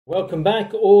Welcome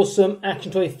back, awesome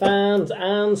action toy fans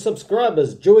and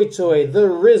subscribers. Toy The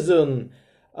Risen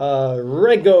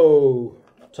Rego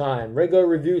time, Rego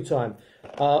review time.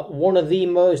 One of the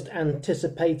most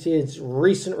anticipated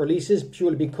recent releases,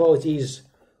 purely because he's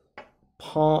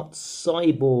part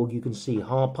cyborg. You can see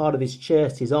part of his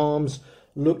chest, his arms,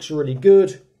 looks really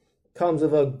good. Comes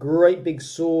with a great big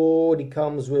sword. He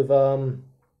comes with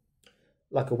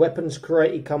like a weapons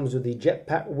crate. He comes with the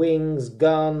jetpack wings,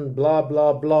 gun, blah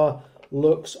blah blah.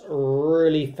 Looks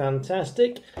really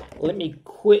fantastic. Let me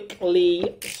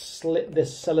quickly slit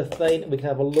this cellophane and we can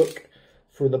have a look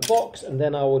through the box, and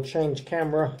then I will change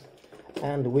camera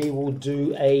and we will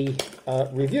do a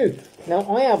review. Now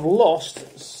I have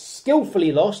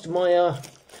skillfully lost my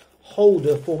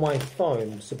holder for my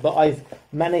phone, but I've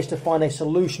managed to find a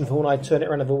solution for when I turn it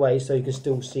around the other way so you can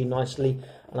still see nicely.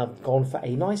 And I've gone for a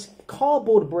nice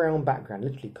cardboard brown background,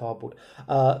 literally cardboard.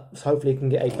 So hopefully you can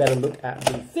get a better look at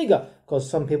the figure, because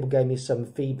some people gave me some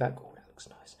feedback. Oh, that looks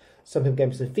nice. Some people gave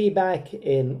me some feedback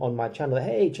on my channel.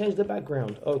 Hey, change the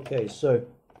background. Okay, so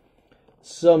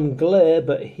some glare,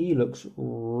 but he looks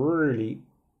really,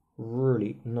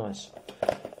 really nice.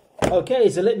 Okay,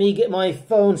 so let me get my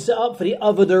phone set up for the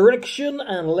other direction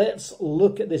and let's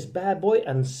look at this bad boy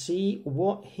and see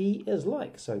what he is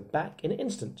like. So back in an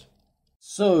instant.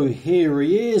 So here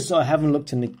he is. I haven't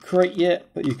looked in the crate yet,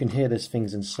 but you can hear there's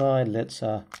things inside. Let's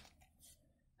have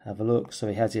a look. So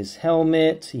he has his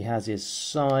helmet, he has his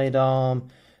sidearm,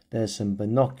 there's some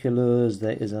binoculars,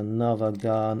 there is another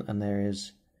gun, and there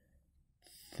is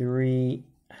 3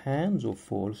 hands or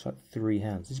 4. Looks like 3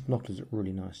 hands. These binoculars are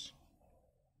really nice.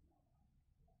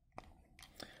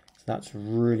 So that's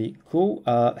really cool.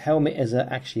 Helmet is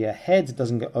actually a head. It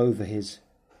doesn't go over his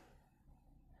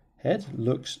head.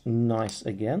 Looks nice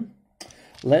again.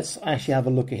 Let's actually have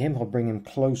a look at him. I'll bring him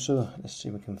closer. Let's see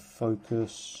if we can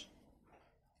focus.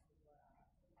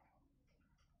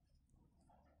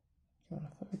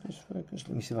 Focus.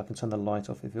 Let me see if I can turn the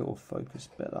light off, if it will focus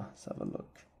better. Let's have a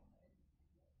look.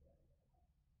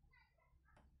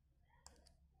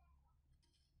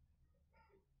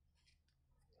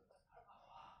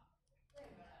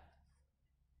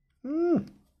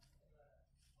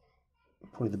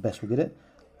 Probably the best we get it.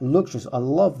 Looks just, I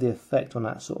love the effect on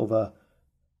that sort of a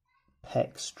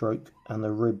pec stroke, and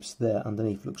the ribs there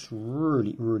underneath looks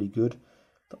really, really good.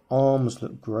 The arms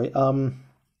look great.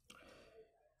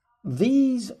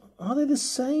 These, are they the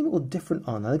same or different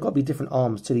arms? Now, they've got to be different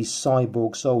arms to these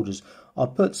cyborg soldiers. I'll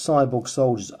put cyborg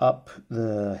soldiers up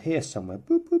here somewhere.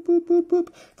 Boop, boop, boop, boop, boop.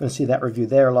 If you want to see that review,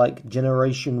 they're like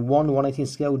Generation 1 1/18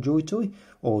 scale toy,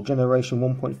 or Generation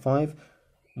 1.5.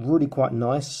 Really quite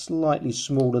nice. Slightly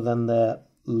smaller than their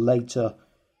later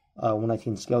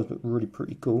 1/18 scales, but really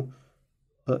pretty cool.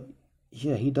 But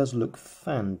yeah, he does look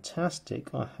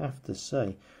fantastic, I have to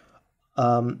say.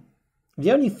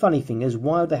 The only funny thing is,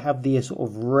 why would they have the sort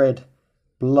of red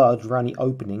blood around the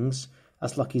openings?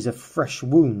 That's like he's a fresh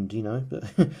wound, you know, but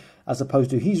as opposed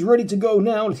to he's ready to go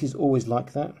now. This is always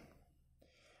like that.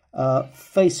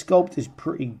 Face sculpt is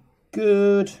pretty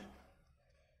good.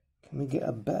 Can we get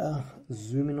a better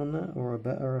zoom in on that, or a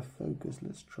better focus?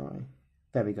 Let's try.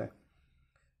 There we go.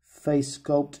 Face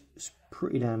sculpt is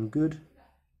pretty damn good,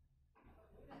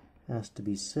 has to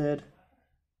be said.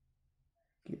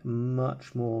 Get a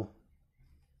much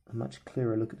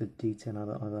clearer look at the detail now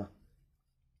that I've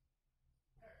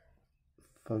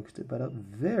focused it better.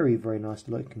 Very, very nice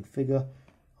looking figure.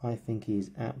 I think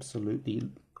he's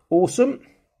absolutely awesome.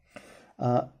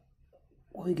 Will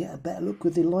we get a better look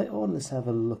with the light on? Let's have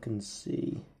a look and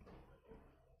see.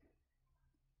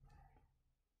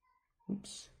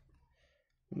 Oops.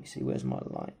 Let me see, where's my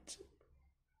light?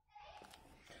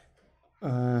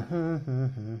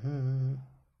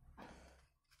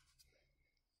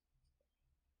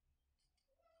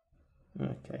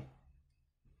 Okay.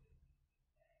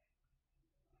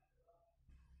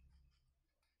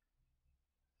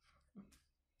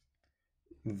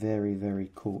 Very,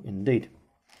 very cool indeed.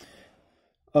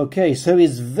 Okay, so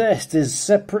his vest is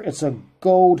separate. It's a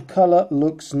gold colour,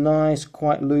 looks nice,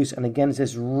 quite loose, and again it's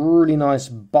this really nice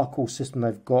buckle system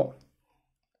they've got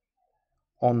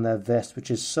on their vest,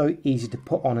 which is so easy to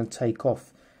put on and take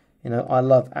off. You know, I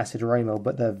love Acid Rainbow,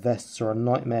 but their vests are a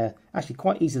nightmare. Actually,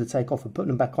 quite easy to take off, and putting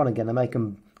them back on again and make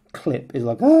them clip is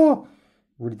like, oh,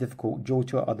 really difficult.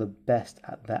 Toy are the best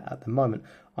at that at the moment.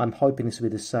 I'm hoping this will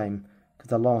be the same, because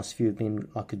the last few have been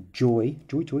like a joy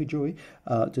to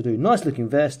do. Nice looking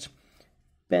vest,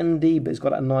 bendy, but it's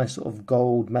got a nice sort of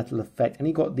gold metal effect, and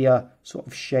you got the sort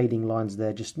of shading lines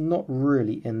there, just not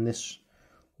really in this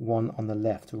one on the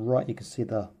left. Right, you can see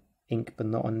the ink, but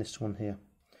not on this one here.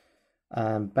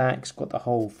 Back's got the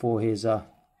hole for his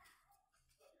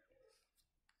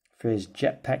for his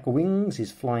jetpack wings,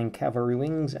 his flying cavalry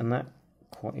wings, and that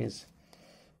is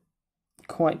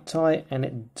quite tight, and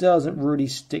it doesn't really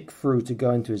stick through to go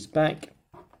into his back,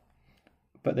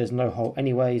 but there's no hole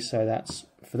anyway, so that's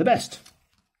for the best.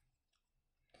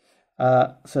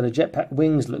 So the jetpack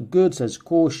wings look good, says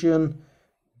caution,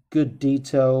 good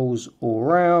details all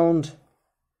round.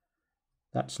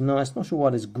 That's nice. Not sure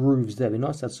why there's grooves there. It'd be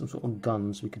nice to have some sort of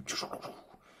guns we could.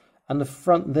 And the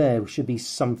front there should be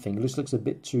something. It just looks a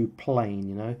bit too plain,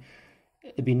 you know.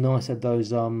 It'd be nice to have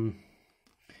those.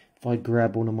 If I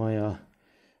grab one of my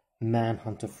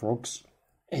Manhunter frogs,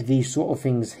 if these sort of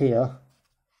things here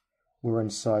were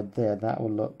inside there, that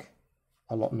will look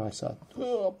a lot nicer.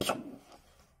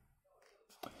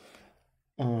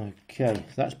 Okay,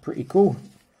 that's pretty cool.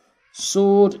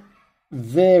 Sword,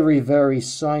 very, very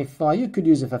sci-fi. You could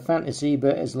use it for fantasy,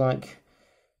 but it's like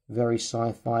very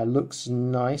sci-fi. Looks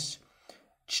nice.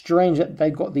 Strange that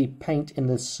they got the paint in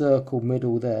the circle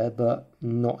middle there, but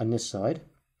not on this side.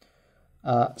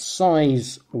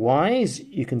 Size-wise,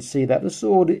 you can see that the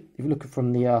sword, if you look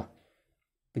from the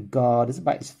guard, is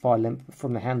about his thigh length,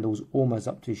 from the handles almost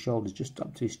up to his shoulders, just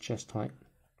up to his chest height.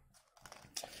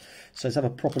 So let's have a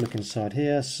proper look inside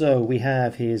here. So we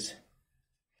have his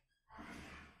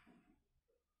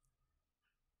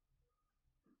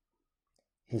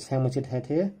helmeted head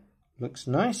here. Looks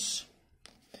nice.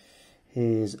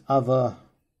 His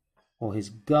his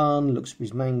gun,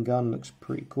 his main gun looks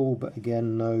pretty cool, but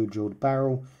again, no jawed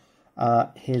barrel.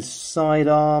 His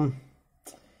sidearm,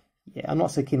 yeah, I'm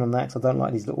not so keen on that because I don't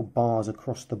like these little bars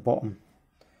across the bottom.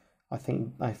 I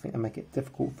think they make it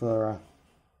difficult for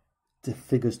the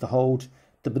figures to hold.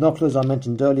 The binoculars I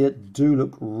mentioned earlier do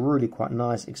look really quite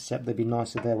nice, except they'd be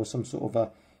nicer if there was some sort of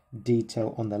a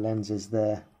detail on the lenses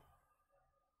there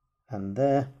and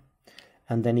there.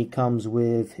 And then he comes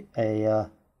with a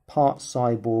part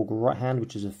cyborg right hand,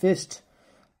 which is a fist,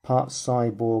 part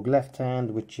cyborg left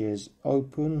hand, which is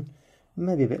open,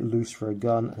 maybe a bit loose for a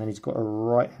gun, and then he's got a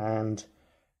right hand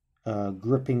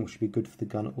gripping, which would be good for the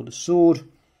gun or the sword.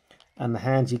 And the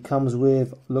hands he comes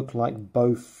with look like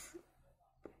both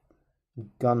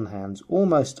gun hands,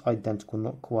 almost identical,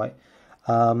 not quite.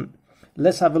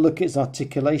 Let's have a look at his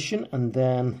articulation and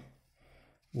then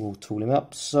we'll tool him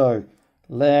up. So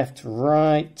left,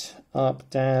 right, up,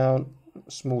 down,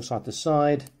 small side to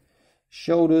side.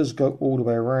 Shoulders go all the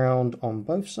way around on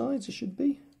both sides, it should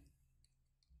be.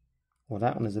 Well,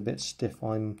 that one is a bit stiff. I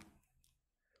want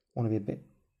to be a bit,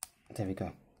 there we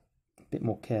go, a bit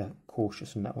more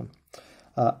cautious in that one.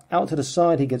 Out to the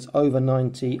side, he gets over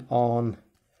 90 on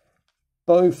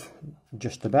both,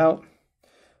 just about.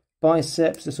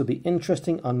 Biceps, this will be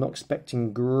interesting. I'm not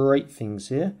expecting great things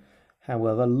here.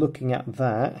 However, looking at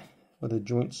that, where the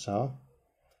joints are,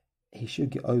 he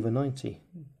should get over 90.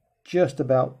 Just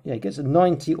about, yeah, he gets a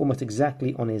 90 almost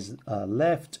exactly on his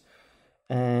left,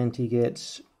 and he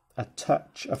gets a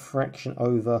touch, a fraction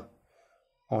over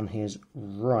on his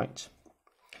right.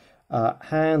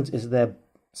 Hands is their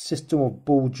system of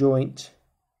ball joint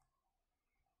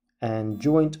and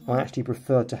joint. I actually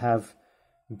prefer to have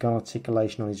gun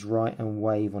articulation on his right and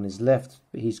wave on his left,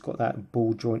 but he's got that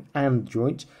ball joint and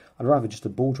joint. I'd rather just a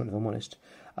ball joint if I'm honest.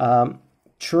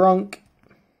 Trunk,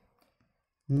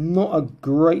 not a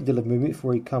great deal of movement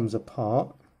before he comes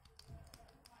apart.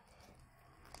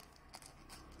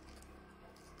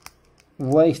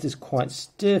 Waist is quite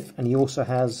stiff, and he also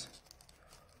has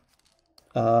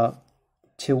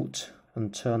tilt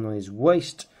and turn on his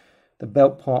waist. The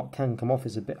belt part can come off,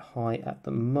 is a bit high at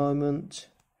the moment.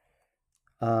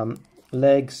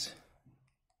 Legs,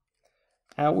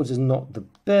 outwards is not the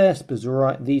best, but it's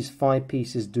alright. These 5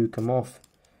 pieces do come off.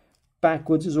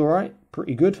 Backwards is alright,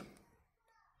 pretty good.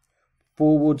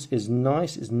 Forwards is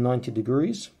nice, it's 90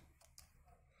 degrees.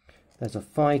 There's a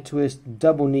thigh twist,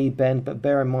 double knee bend, but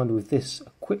bear in mind with this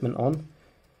equipment on,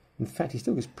 in fact he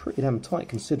still gets pretty damn tight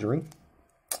considering.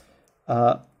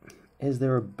 Is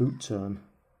there a boot turn?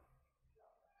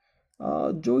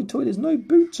 Joy Toy, there's no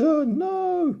boot turn,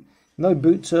 no! No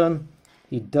boot turn.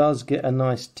 He does get a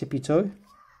nice tippy toe.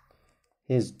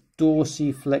 His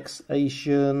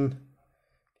dorsiflexation, you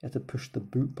have to push the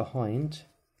boot behind,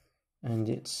 and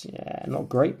it's, yeah, not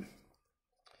great.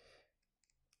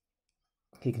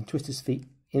 He can twist his feet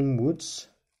inwards.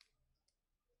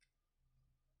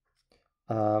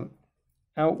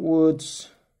 Outwards,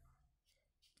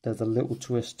 there's a little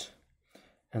twist,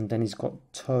 and then he's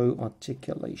got toe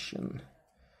articulation,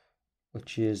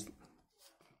 which is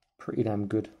pretty damn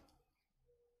good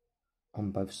on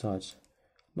both sides.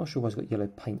 I'm not sure why he's got yellow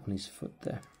paint on his foot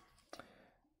there.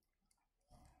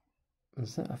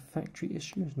 Is that a factory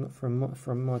issue? It's not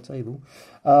from my table.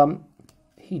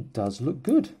 He does look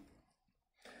good.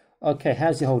 Okay, how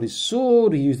does he hold his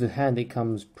sword? He uses the hand it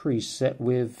comes preset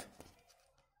with.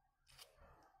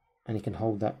 And he can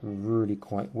hold that really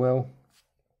quite well.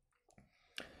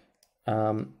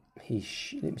 Let me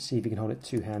see if he can hold it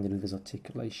two-handed with his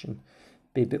articulation.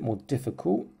 Be a bit more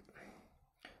difficult.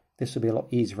 This will be a lot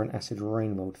easier for an acid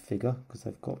rain world figure because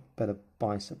they've got better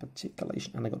bicep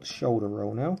articulation and they've got the shoulder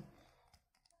roll now.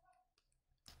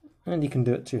 And you can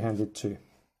do it two-handed too.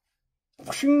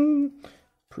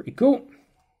 Pretty cool.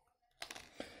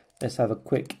 Let's have a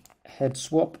quick head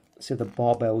swap. See if the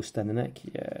barbell will stand the neck.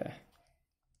 Yeah.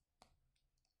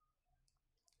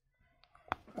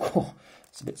 Oh,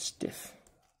 it's a bit stiff.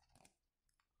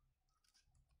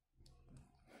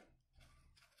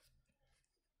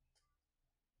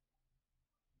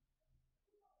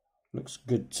 Looks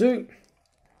good too.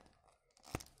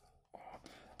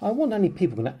 I wonder how many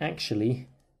people are going to actually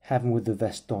have them with the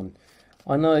vest on.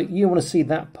 I know you want to see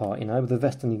that part, you know, with the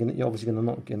vest on, you're obviously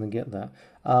not going to get that.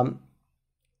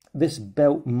 This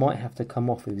belt might have to come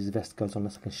off if his vest goes on,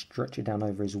 unless I can stretch it down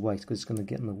over his waist because it's going to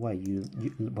get in the way.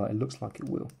 Well, it looks like it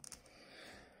will.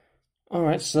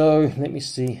 Alright, so let me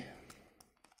see.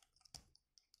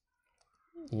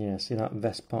 Yeah, see that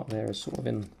vest part there is sort of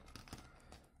in.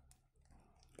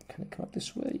 Can it come up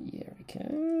this way? Yeah, it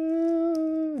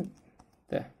can.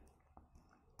 There.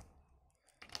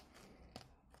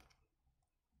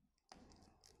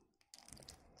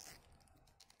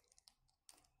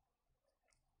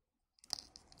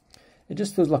 It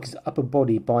just feels like his upper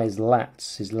body by his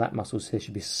lats, his lat muscles here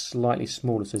should be slightly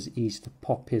smaller, so it's easy to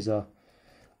pop his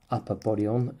upper body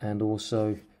on and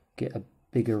also get a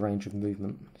bigger range of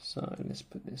movement. So let's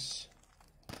put this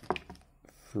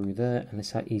through there, and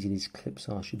that's how easy these clips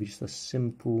are. Should be just a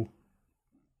simple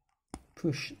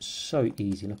push, so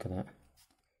easy. Look at that.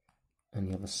 And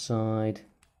the other side.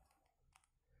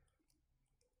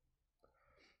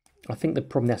 I think the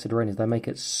problem with acid rain is they make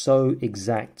it so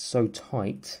exact, so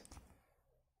tight.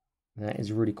 That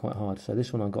is really quite hard. So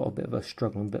this one I got a bit of a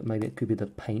struggle, but maybe it could be the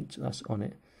paint that's on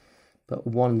it. But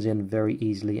one's in very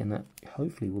easily, and that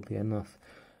hopefully will be enough.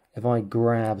 If I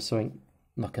grab something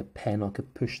like a pen, I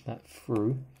could push that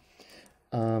through.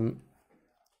 I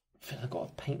think I've got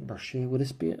a paintbrush here. Will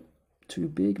this be too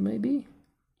big, maybe?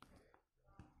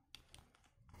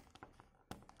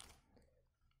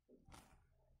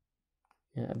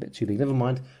 Yeah, a bit too big. Never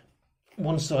mind.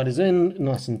 One side is in,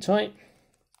 nice and tight.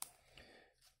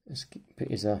 Let's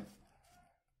put his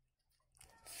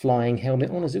flying helmet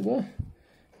on, as it were.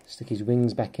 Stick his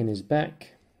wings back in his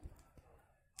back.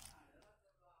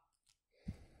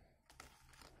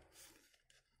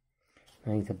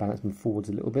 I need to balance him forwards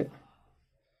a little bit.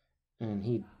 And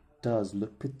he does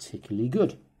look particularly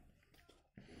good.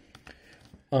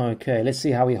 Okay, let's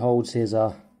see how he holds his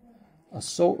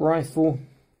assault rifle.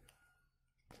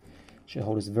 Should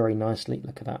hold this very nicely.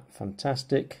 Look at that,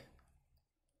 fantastic.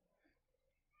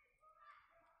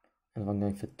 And if I'm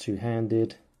going for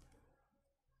two-handed,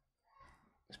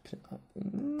 let's put it up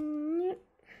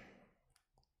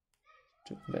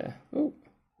there. Oh,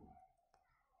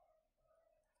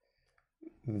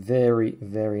 very,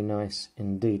 very nice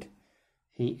indeed.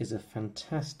 He is a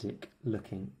fantastic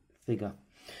looking figure.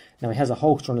 Now he has a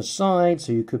holster on the side,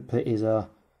 so you could put his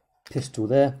pistol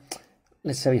there.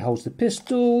 Let's say he holds the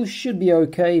pistol, should be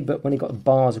okay, but when he got the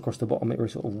bars across the bottom, it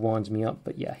really sort of winds me up.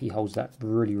 But yeah, he holds that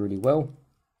really, really well.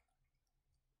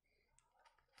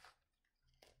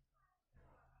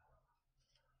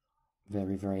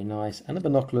 Very, very nice. And the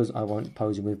binoculars I won't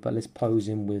pose him with, but let's pose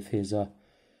him with his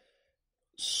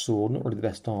sword. Not really the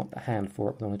best hand for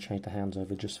it, but I'm going to change the hands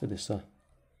over just for this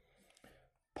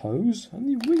pose.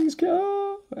 And the wings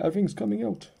go. Everything's coming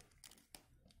out.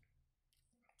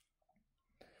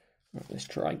 Right, let's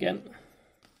try again.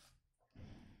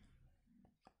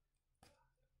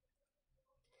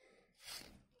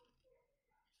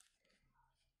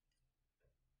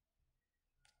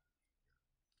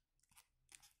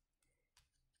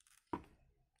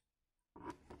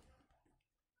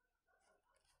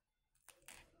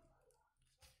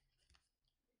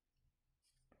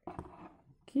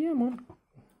 Come on.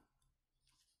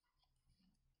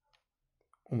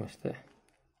 Almost there.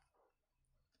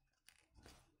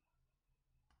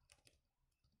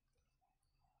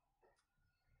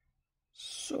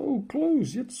 So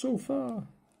close, yet so far.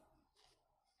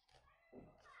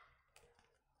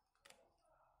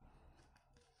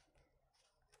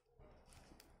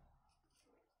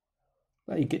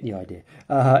 Well, you get the idea.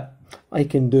 I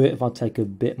can do it if I take a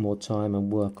bit more time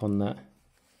and work on that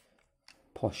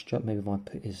posture. Maybe if I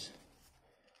put his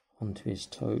onto his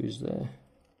toes there.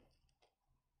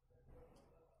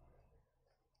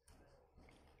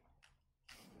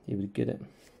 He would get it.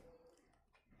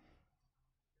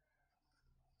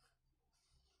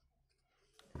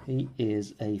 He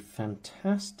is a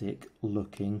fantastic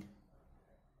looking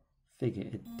figure.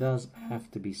 It does have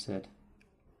to be said.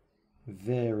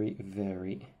 Very,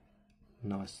 very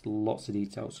nice. Lots of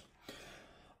details.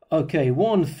 Okay,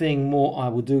 one thing more I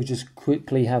will do, just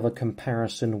quickly have a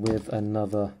comparison with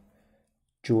another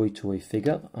Joy Toy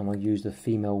figure. I'm going to use the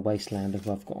female Wastelander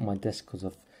who I've got on my desk, because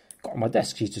I've got on my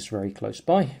desk, she's just very close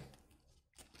by.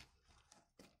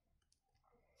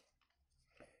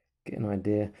 Get an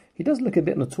idea. He does look a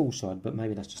bit on the tall side, but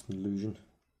maybe that's just an illusion.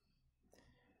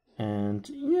 And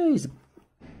yeah, he's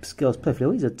scales perfectly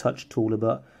well. He's a touch taller,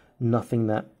 but nothing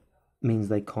that means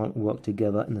they can't work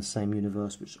together in the same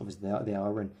universe, which obviously they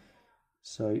are in.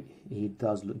 So he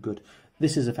does look good.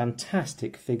 This is a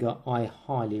fantastic figure. I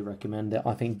highly recommend it.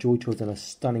 I think Joy Toy's done a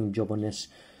stunning job on this.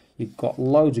 You've got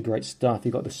loads of great stuff.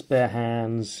 You've got the spare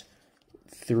hands,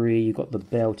 3. You've got the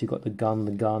belt. You've got the gun.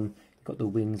 You've got the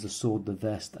wings, the sword, the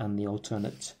vest, and the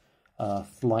alternate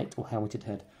flight or helmeted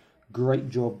head. Great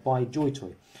job by Joy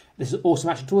Toy. This is Awesome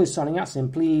Action Toys signing out. So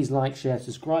please like, share,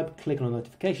 subscribe, click on the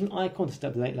notification icon to stay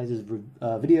up to date latest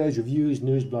videos, reviews,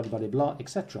 news, blah, blah, blah, blah,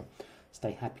 etc.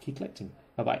 Stay happy, keep collecting.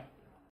 Bye-bye.